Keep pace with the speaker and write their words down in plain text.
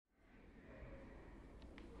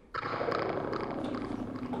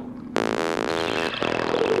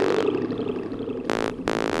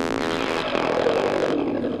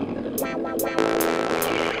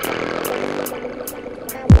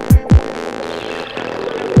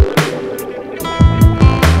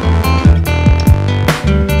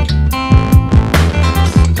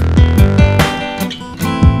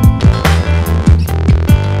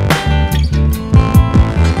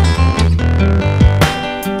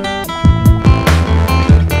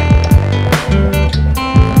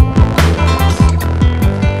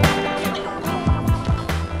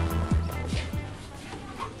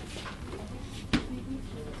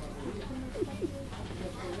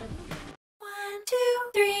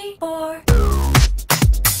3, 4.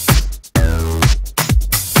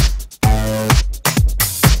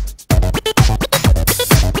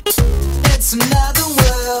 It's another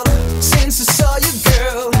world since I saw you,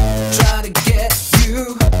 girl. Try to get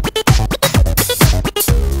you.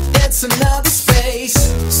 It's another space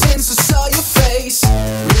since I saw your face.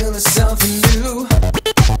 Really something new.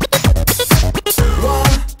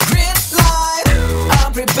 One green light,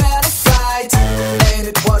 I'm prepared to fight. Ain't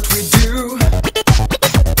it what we do?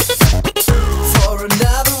 For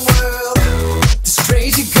another world, this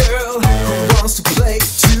crazy girl who wants to play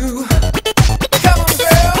too. Come on,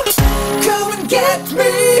 girl, come and get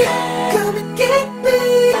me. Come and get me.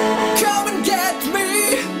 Come and get me.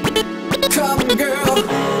 Come on, girl,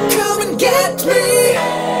 come and get me.